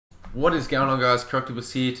What is going on, guys?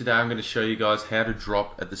 Croctopus here. Today I'm going to show you guys how to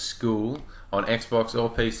drop at the school on Xbox or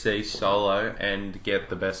PC solo and get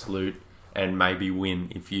the best loot and maybe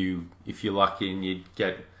win if you're lucky and you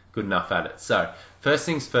get good enough at it. So first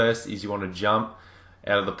things first is you want to jump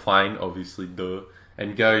out of the plane, obviously, duh,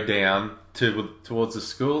 and go down towards the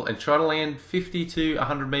school and try to land 50 to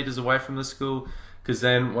 100 meters away from the school, because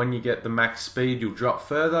then when you get the max speed you'll drop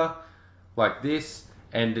further like this.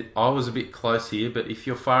 And I was a bit close here, but if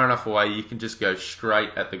you're far enough away, you can just go straight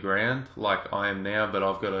at the ground like I am now, but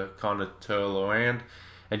I've got to kind of twirl around.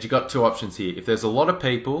 And you've got two options here. If there's a lot of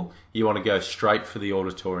people, you want to go straight for the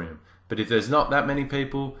auditorium. But if there's not that many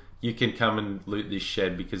people, you can come and loot this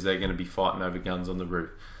shed because they're going to be fighting over guns on the roof.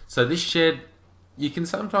 So this shed, you can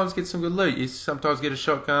sometimes get some good loot. You sometimes get a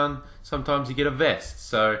shotgun, sometimes you get a vest.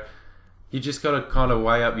 So you just got to kind of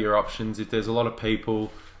weigh up your options. If there's a lot of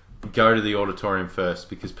people, go to the auditorium first,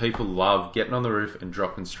 because people love getting on the roof and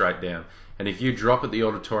dropping straight down. And if you drop at the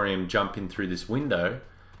auditorium, jump in through this window,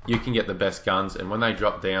 you can get the best guns. And when they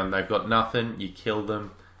drop down, they've got nothing, you kill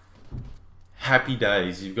them. Happy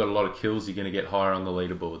days. You've got a lot of kills, you're going to get higher on the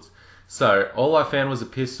leaderboards. So all I found was a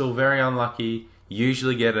pistol. Very unlucky.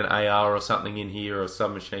 Usually get an AR or something in here, or a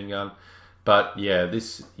submachine gun. But yeah,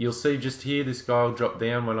 this, you'll see just here, this guy will drop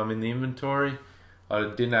down when I'm in the inventory. I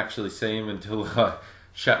didn't actually see him until I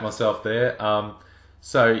shat myself there.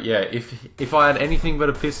 So yeah, if I had anything but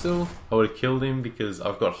a pistol, I would have killed him, because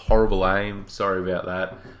I've got horrible aim. Sorry about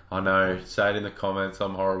that. I know, say it in the comments,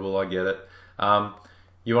 I'm horrible, I get it.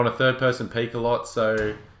 You want a third person peek a lot,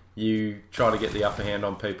 so you try to get the upper hand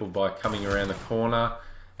on people by coming around the corner,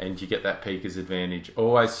 and you get that peeker's advantage.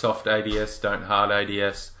 Always soft ADS, don't hard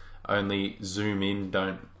ADS. Only zoom in,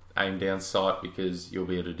 don't aim down sight, because you'll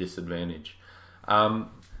be at a disadvantage.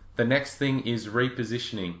 The next thing is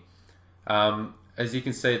repositioning. As you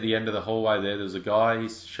can see at the end of the hallway there's a guy,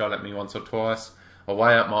 he's shot at me once or twice. I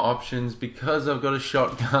weigh up my options. Because I've got a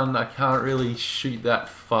shotgun, I can't really shoot that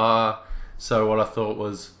far. So what I thought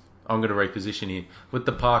was, I'm going to reposition here. With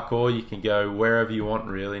the parkour, you can go wherever you want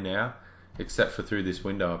really now, except for through this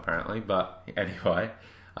window apparently. But anyway,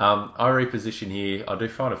 I reposition here. I do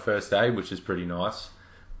find a first aid, which is pretty nice.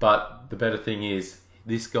 But the better thing is,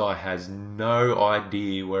 this guy has no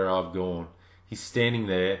idea where I've gone. He's standing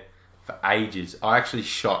there for ages. I actually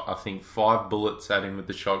shot, I think, 5 bullets at him with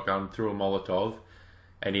the shotgun through a Molotov,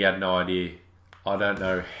 and he had no idea. I don't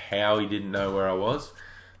know how he didn't know where I was,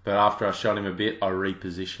 but after I shot him a bit, I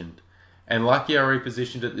repositioned. And lucky I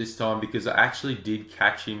repositioned it this time, because I actually did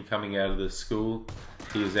catch him coming out of the school.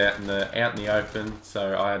 He was out in the open,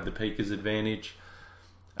 so I had the peeker's advantage.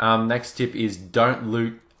 Next tip is, don't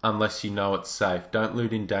loot unless you know it's safe. Don't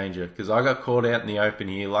loot in danger, because I got caught out in the open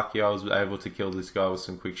here. Lucky I was able to kill this guy with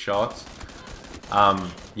some quick shots.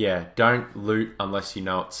 Yeah, don't loot unless you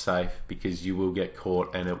know it's safe, because you will get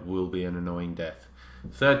caught and it will be an annoying death.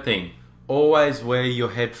 Third thing, always wear your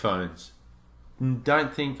headphones.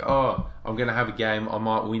 Don't think, oh, I'm going to have a game, I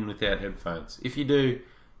might win without headphones. If you do,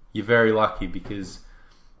 you're very lucky, because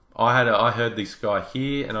I heard this guy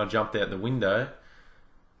here and I jumped out the window.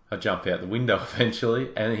 I jump out the window eventually,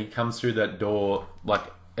 and he comes through that door like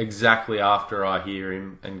exactly after I hear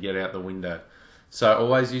him and get out the window. So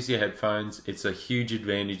always use your headphones. It's a huge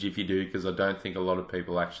advantage if you do, because I don't think a lot of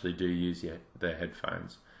people actually do use their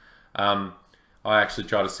headphones. I actually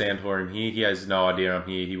try to sound whore him here. He has no idea I'm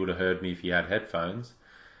here. He would have heard me if he had headphones.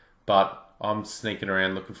 But I'm sneaking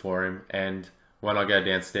around looking for him, and when I go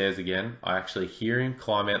downstairs again, I actually hear him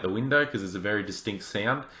climb out the window, because there's a very distinct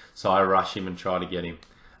sound. So I rush him and try to get him.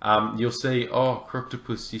 You'll see, oh,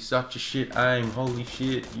 Croctopus, you're such a shit aim, holy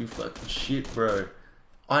shit, you fucking shit, bro.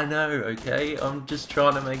 I know, okay? I'm just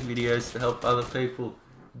trying to make videos to help other people.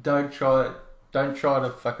 Don't try to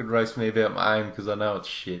fucking roast me about my aim, because I know it's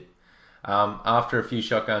shit. After a few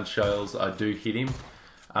shotgun shells, I do hit him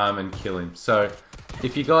and kill him. So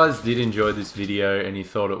if you guys did enjoy this video and you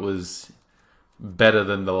thought it was better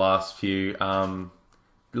than the last few,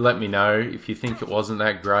 let me know. If you think it wasn't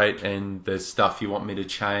that great and there's stuff you want me to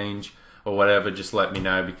change or whatever, just let me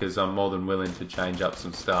know, because I'm more than willing to change up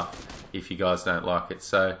some stuff if you guys don't like it.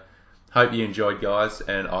 So hope you enjoyed, guys,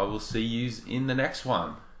 and I will see you in the next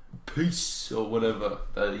one. Peace, or whatever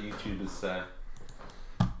the YouTubers say.